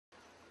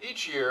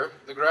Each year,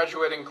 the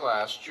graduating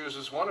class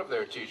chooses one of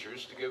their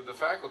teachers to give the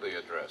faculty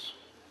address.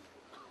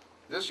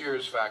 This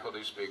year's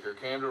faculty speaker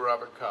came to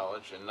Robert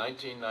College in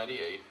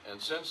 1998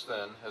 and since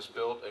then has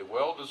built a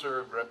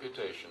well-deserved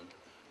reputation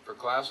for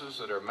classes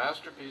that are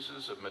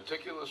masterpieces of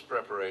meticulous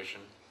preparation,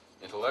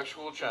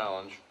 intellectual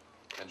challenge,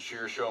 and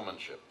sheer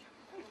showmanship.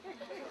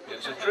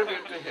 It's a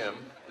tribute to him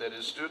that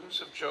his students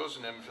have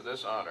chosen him for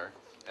this honor,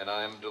 and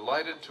I am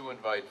delighted to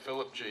invite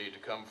Philip G. to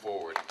come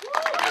forward to give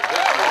this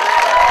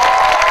year's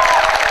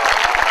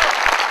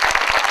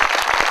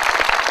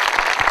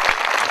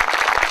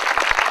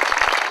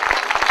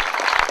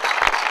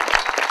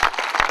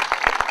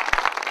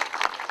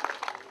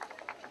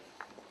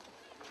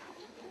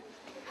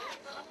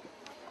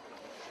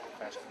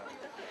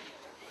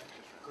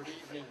Good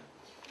evening,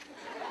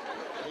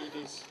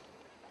 ladies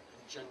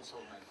and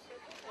gentlemen.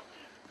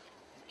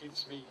 It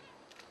gives me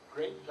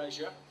great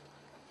pleasure,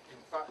 in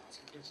fact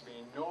it gives me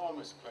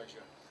enormous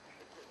pleasure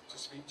to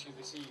speak to you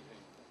this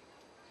evening.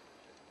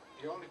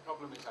 The only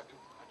problem is I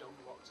don't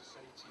know what to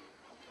say to you.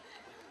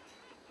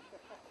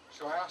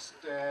 So I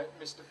asked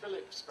Mr.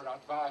 Phillips for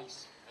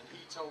advice and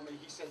he told me,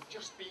 he said,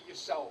 just be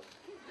yourself.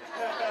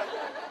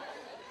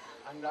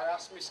 And I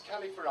asked Miss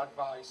Kelly for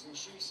advice and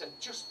she said,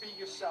 just be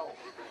yourself.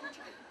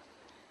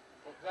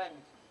 But then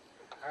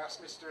I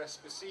asked Mr.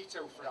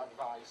 Esposito for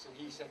advice and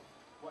he said,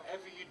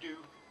 whatever you do,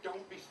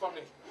 don't be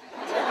funny.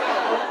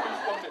 Don't be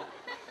funny.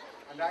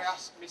 And I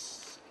asked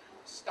Miss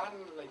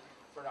Stanley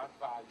for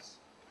advice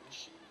and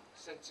she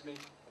said to me,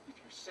 if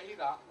you say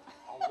that,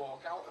 I'll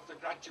walk out of the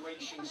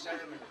graduation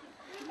ceremony.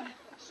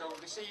 So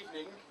this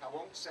evening, I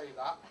won't say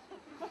that.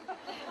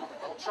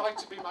 I'll try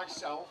to be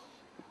myself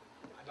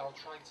and I'll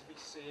try to be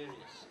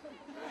serious.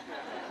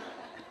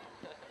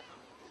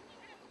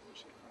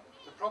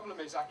 The problem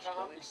is I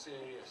can't be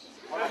serious.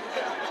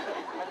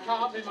 I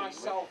can't be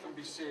myself and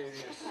be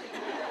serious.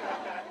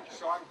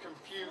 So I'm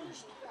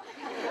confused.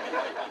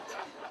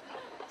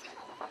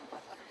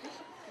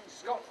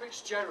 Scott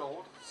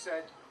Fitzgerald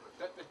said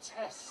that the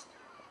test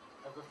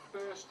of a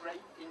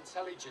first-rate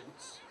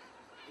intelligence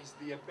is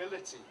the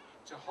ability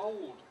to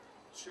hold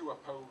two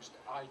opposed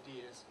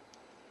ideas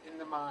in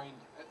the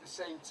mind at the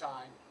same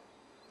time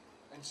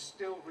and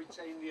still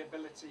retain the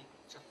ability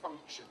to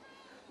function.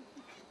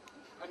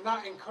 And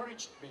that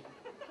encouraged me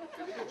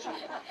to be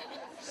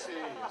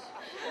serious.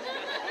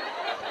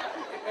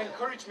 It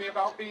encouraged me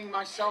about being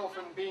myself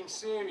and being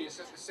serious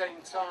at the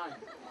same time.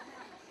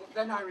 But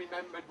then I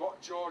remembered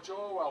what George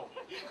Orwell,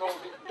 he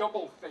called it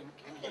doublethink,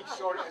 and he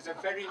saw it as a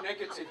very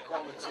negative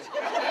quality.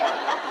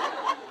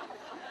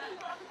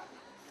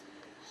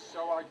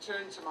 So I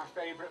turned to my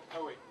favourite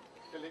poet,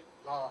 Philip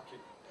Larkin,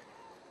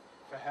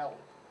 for help.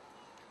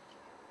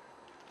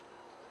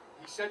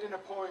 He said in a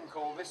poem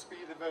called This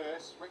Be the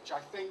Verse, which I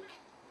think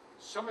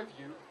some of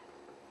you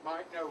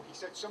might know, he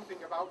said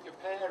something about your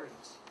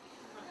parents.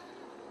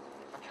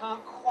 I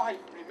can't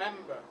quite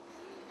remember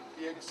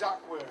the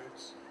exact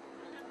words,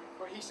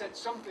 but he said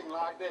something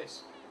like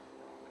this: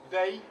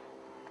 They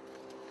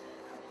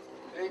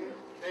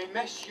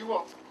mess you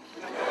up,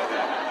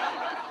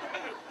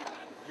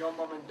 your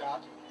mum and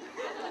dad.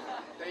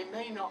 They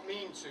may not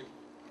mean to,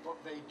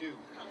 but they do.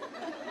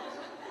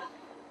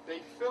 They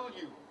fill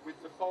you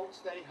with the faults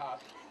they had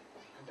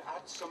and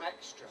add some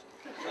extra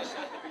just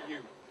for you.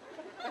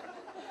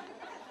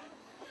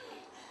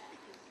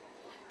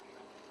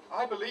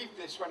 I believed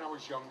this when I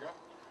was younger,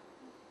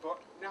 but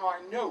now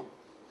I know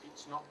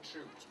it's not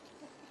true.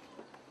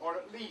 Or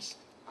at least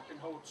I can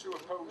hold two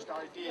opposed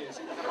ideas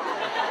in the mind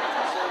at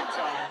the same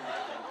time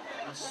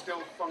and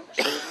still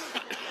function.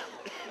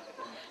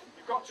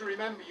 You've got to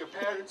remember your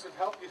parents have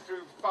helped you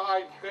through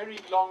 5 very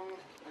long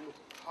and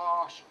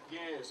harsh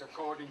years,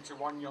 according to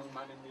one young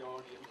man in the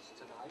audience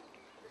tonight.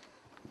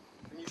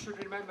 And you should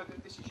remember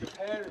that this is your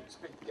parents'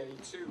 big day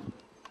too.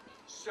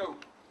 So,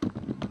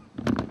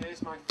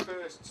 here's my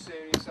first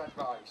serious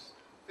advice.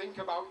 Think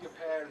about your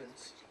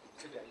parents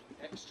today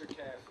extra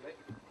carefully.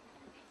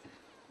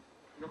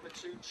 Number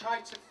 2,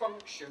 try to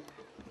function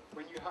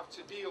when you have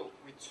to deal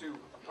with 2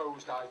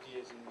 opposed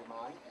ideas in your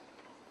mind.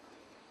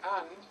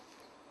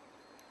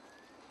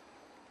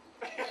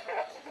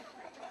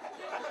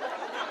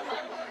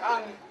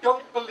 And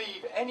don't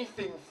believe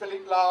anything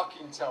Philip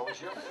Larkin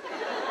tells you.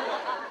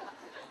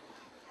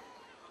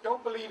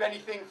 Don't believe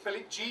anything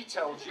Philip G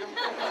tells you.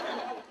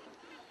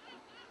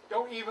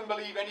 Don't even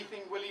believe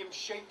anything William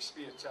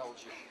Shakespeare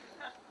tells you.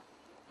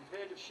 You've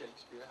heard of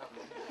Shakespeare,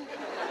 haven't you?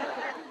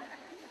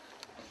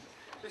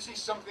 This is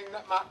something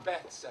that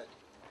Macbeth said.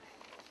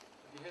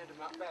 Have you heard of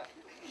Macbeth?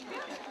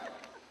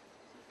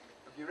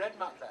 Have you read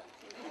Macbeth?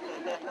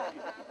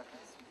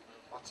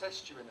 I'll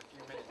test you in a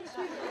few minutes.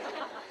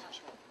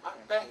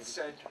 Macbeth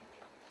said,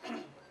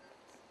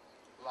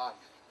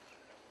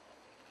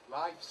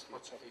 life's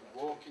but a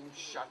walking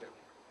shadow,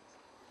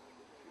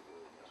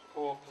 a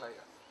poor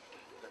player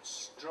that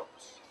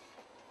struts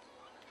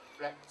and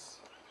frets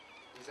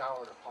his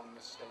hour upon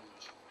the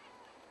stage,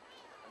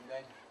 and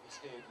then is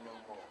heard no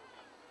more.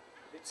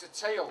 It's a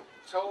tale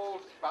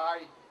told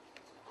by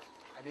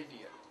an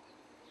idiot,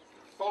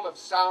 full of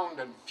sound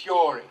and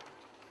fury,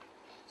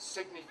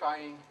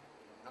 signifying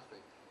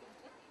nothing.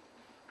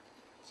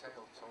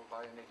 Tale told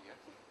by an idiot.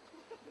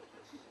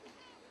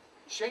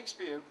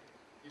 Shakespeare,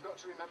 you've got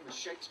to remember,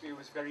 Shakespeare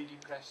was very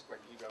depressed when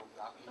he wrote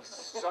that.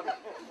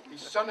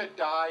 His son had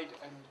died,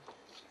 and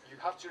you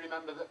have to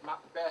remember that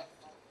Macbeth,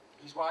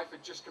 his wife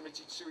had just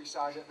committed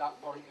suicide at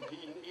that point, and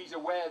he's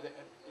aware that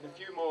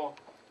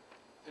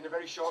in a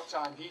very short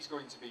time, he's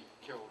going to be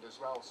killed as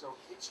well. So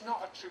it's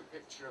not a true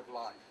picture of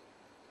life.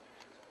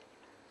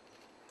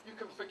 You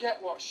can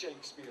forget what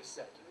Shakespeare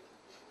said.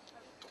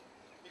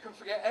 You can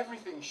forget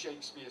everything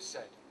Shakespeare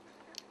said.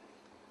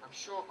 I'm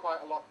sure quite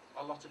a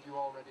lot of you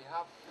already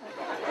have.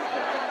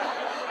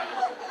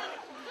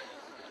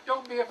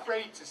 Don't be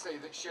afraid to say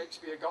that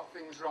Shakespeare got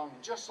things wrong,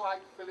 just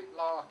like Philip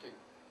Larkin.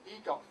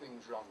 He got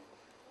things wrong.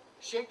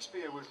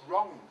 Shakespeare was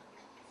wrong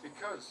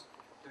because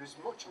there is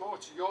much more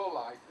to your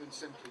life than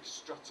simply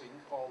strutting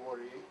or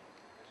worrying.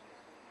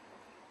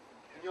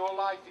 And your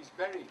life is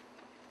very,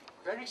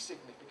 very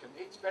significant.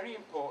 It's very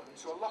important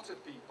to a lot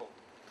of people.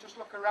 Just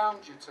look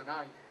around you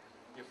tonight.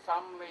 Your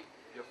family,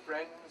 your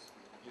friends,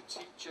 your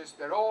teachers,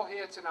 they're all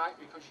here tonight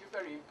because you're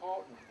very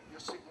important. You're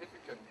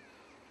significant.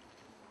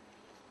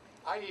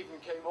 I even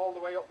came all the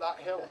way up that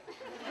hill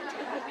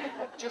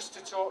just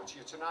to talk to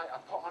you tonight. I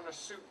put on a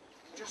suit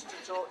just to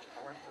talk to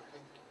you. I went for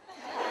pink.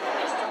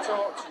 Just to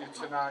talk to you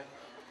tonight.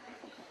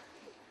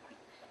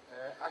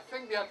 I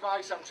think the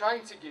advice I'm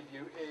trying to give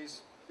you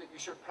is that you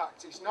should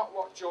practice not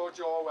what George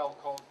Orwell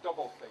called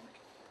doublethink,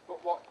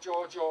 but what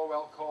George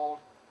Orwell called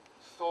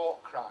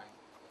thought crime.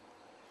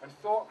 And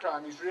thought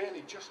crime is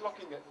really just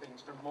looking at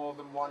things from more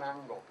than one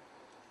angle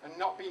and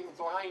not being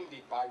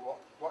blinded by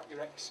what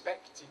you're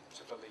expected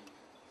to believe.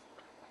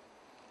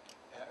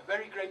 A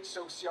very great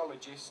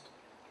sociologist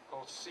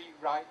called C.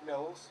 Wright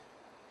Mills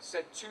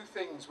said two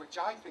things which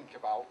I think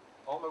about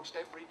almost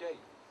every day.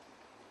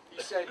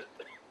 He said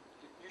that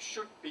you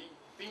should be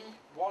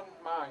one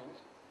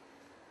mind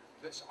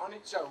that's on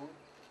its own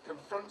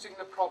confronting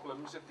the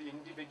problems of the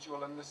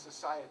individual and the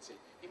society.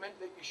 He meant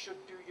that you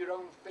should do your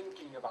own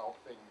thinking about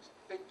things.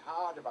 Think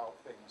hard about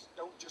things.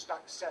 Don't just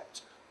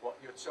accept what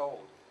you're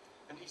told.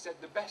 And he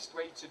said the best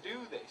way to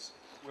do this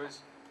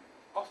was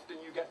often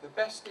you get the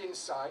best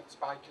insights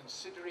by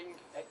considering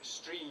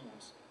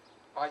extremes,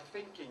 by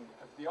thinking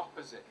of the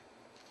opposite.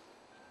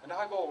 And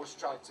I've always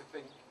tried to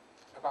think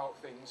about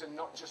things and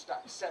not just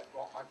accept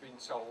what I've been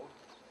told.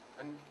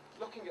 And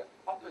looking at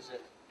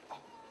opposites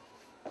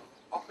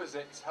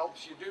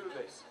helps you do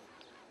this.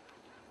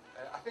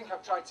 I think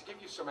I've tried to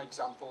give you some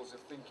examples of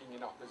thinking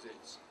in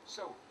opposites.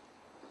 So,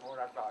 more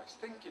advice.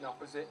 Think in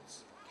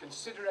opposites,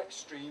 consider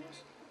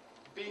extremes,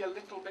 be a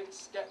little bit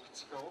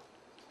sceptical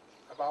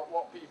about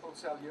what people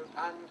tell you,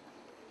 and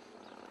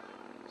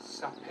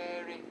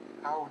sapere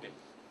aude.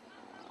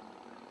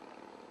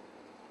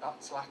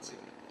 That's Latin.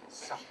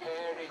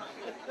 Sapere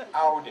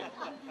aude.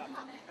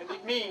 And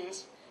it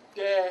means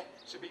dare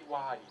to be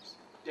wise.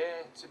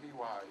 Dare to be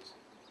wise.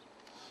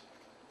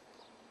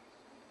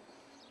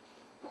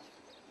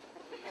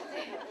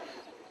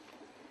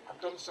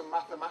 I've done some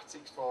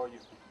mathematics for you.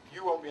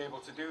 You won't be able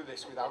to do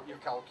this without your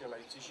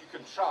calculators. You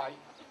can try.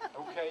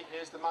 Okay,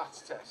 here's the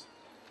maths test.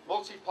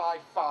 Multiply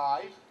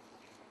 5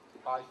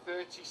 by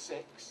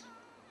 36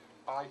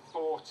 by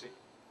 40.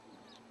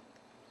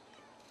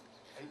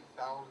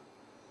 8,000.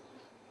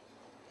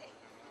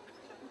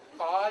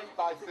 5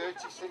 by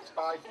 36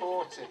 by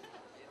 40.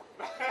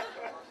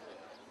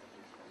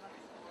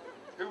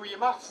 Who were your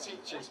maths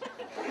teachers?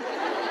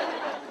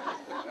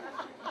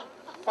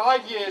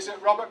 5 years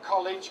at Robert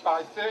College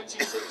by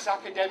 36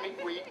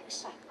 academic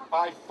weeks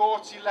by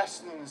 40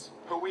 lessons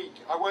per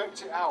week. I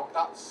worked it out.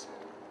 That's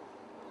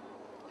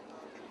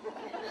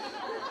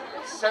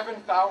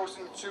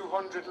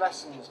 7,200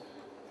 lessons.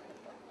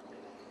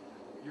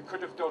 You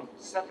could have done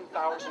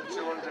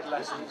 7,200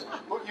 lessons,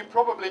 but you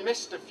probably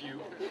missed a few.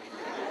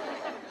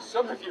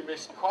 Some of you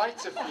missed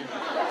quite a few.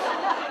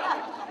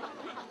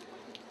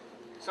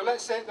 So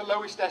let's say at the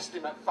lowest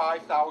estimate,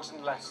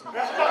 5,000 lessons.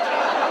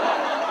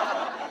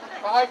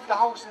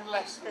 5,000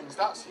 lessons,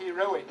 that's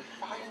heroic.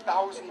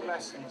 5,000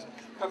 lessons.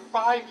 For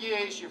 5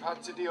 years you've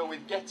had to deal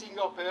with getting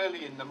up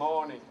early in the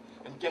morning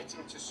and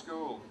getting to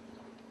school.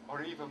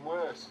 Or even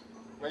worse,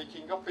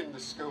 waking up in the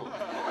school.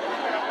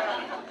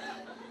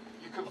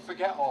 You can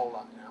forget all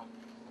that now.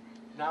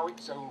 Now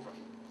it's over.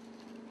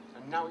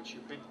 And now it's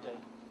your big day.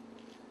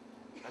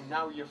 And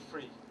now you're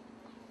free.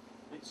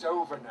 It's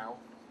over now.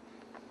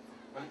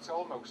 Well, it's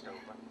almost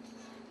over.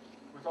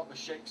 We've got the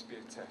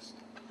Shakespeare test.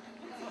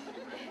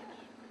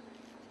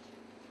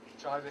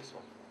 Try this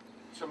one.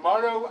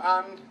 Tomorrow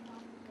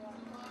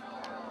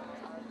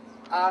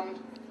and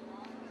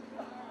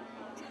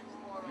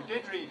you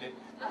did read it.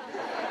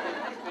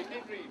 They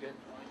did read it.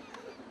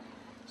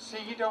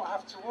 See, you don't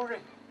have to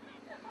worry.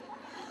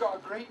 You've got a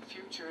great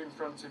future in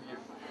front of you.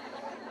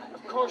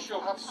 Of course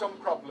you'll have some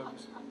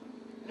problems,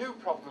 new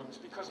problems,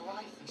 because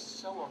life is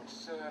so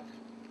uncertain.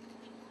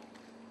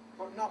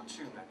 But not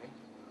too many.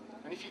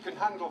 And if you can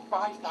handle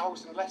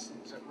 5,000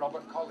 lessons at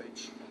Robert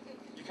College,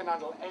 you can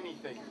handle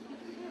anything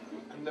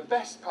And the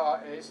best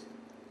part is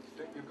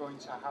that you're going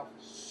to have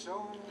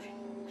so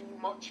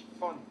much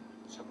fun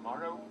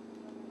tomorrow,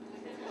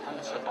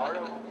 and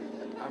tomorrow,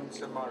 and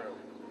tomorrow.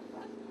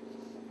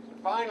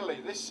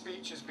 Finally, this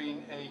speech has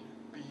been a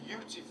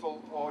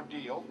beautiful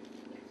ordeal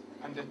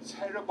and a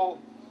terrible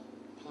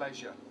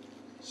pleasure.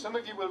 Some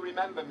of you will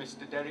remember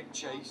Mr. Derek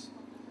Chase,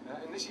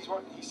 and this is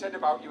what he said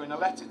about you in a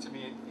letter to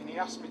me, and he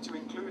asked me to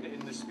include it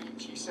in the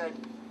speech. He said,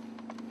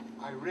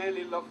 "I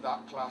really love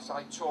that class.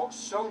 I taught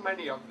so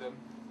many of them,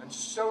 and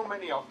so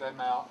many of them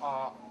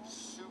are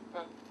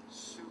super,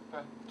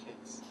 super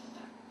kids.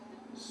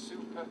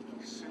 Super,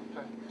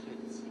 super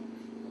kids."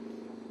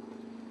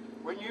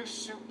 When you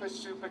super,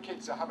 super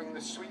kids are having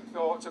the sweet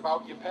thoughts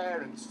about your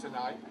parents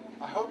tonight,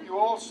 I hope you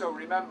also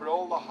remember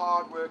all the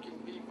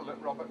hard-working people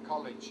at Robert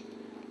College.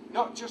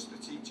 Not just the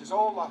teachers,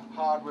 all the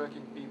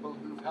hard-working people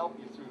who've helped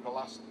you through the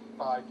last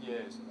 5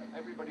 years.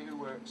 Everybody who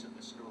works at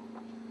the school.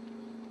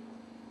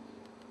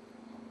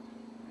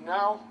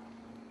 Now,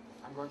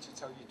 I'm going to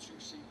tell you 2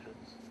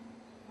 secrets.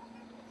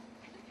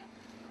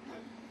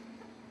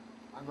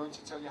 I'm going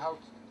to tell you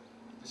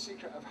the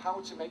secret of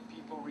how to make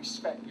people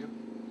respect you,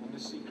 and the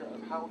secret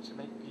of how to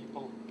make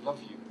people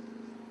love you.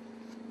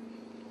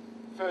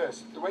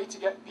 First, the way to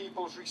get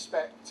people's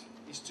respect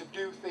is to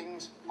do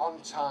things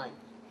on time.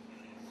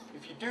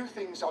 If you do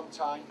things on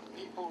time,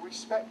 people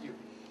respect you.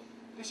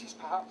 This is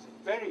perhaps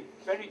very,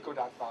 very good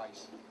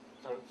advice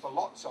for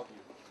lots of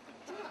you.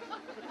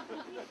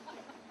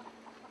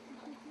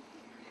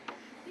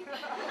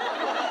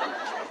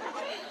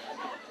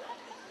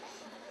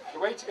 The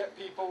way to get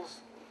people's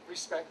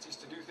respect is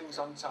to do things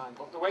on time,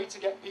 but the way to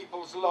get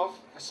people's love,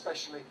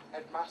 especially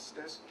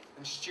headmasters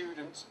and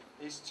students,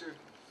 is to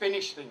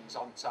finish things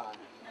on time.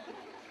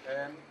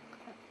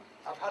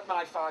 I've had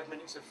my 5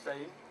 minutes of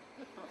fame.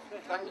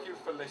 Thank you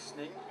for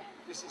listening.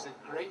 This is a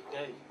great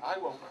day. I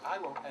won't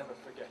ever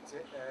forget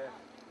it.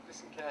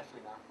 Listen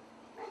carefully now.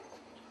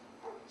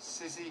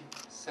 Sizi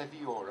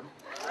seviyorum.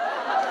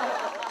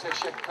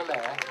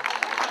 Teşekkürler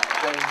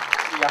ve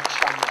iyi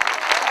akşamlar.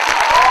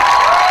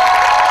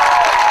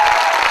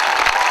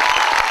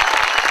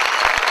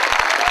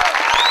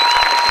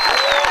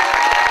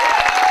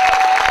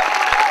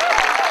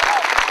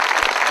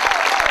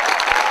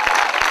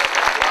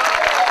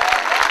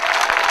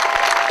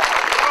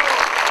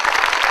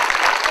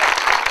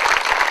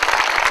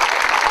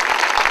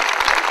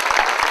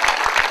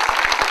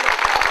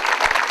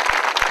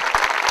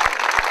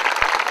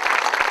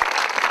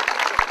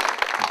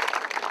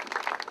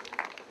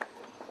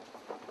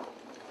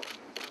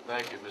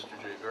 Thank you, Mr.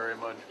 G, very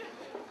much.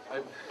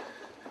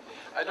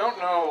 I don't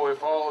know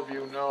if all of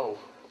you know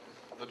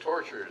the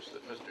tortures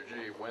that Mr.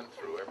 G went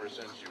through ever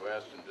since you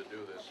asked him to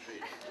do this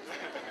speech,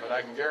 but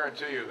I can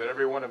guarantee you that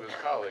every one of his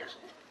colleagues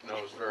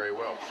knows very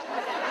well.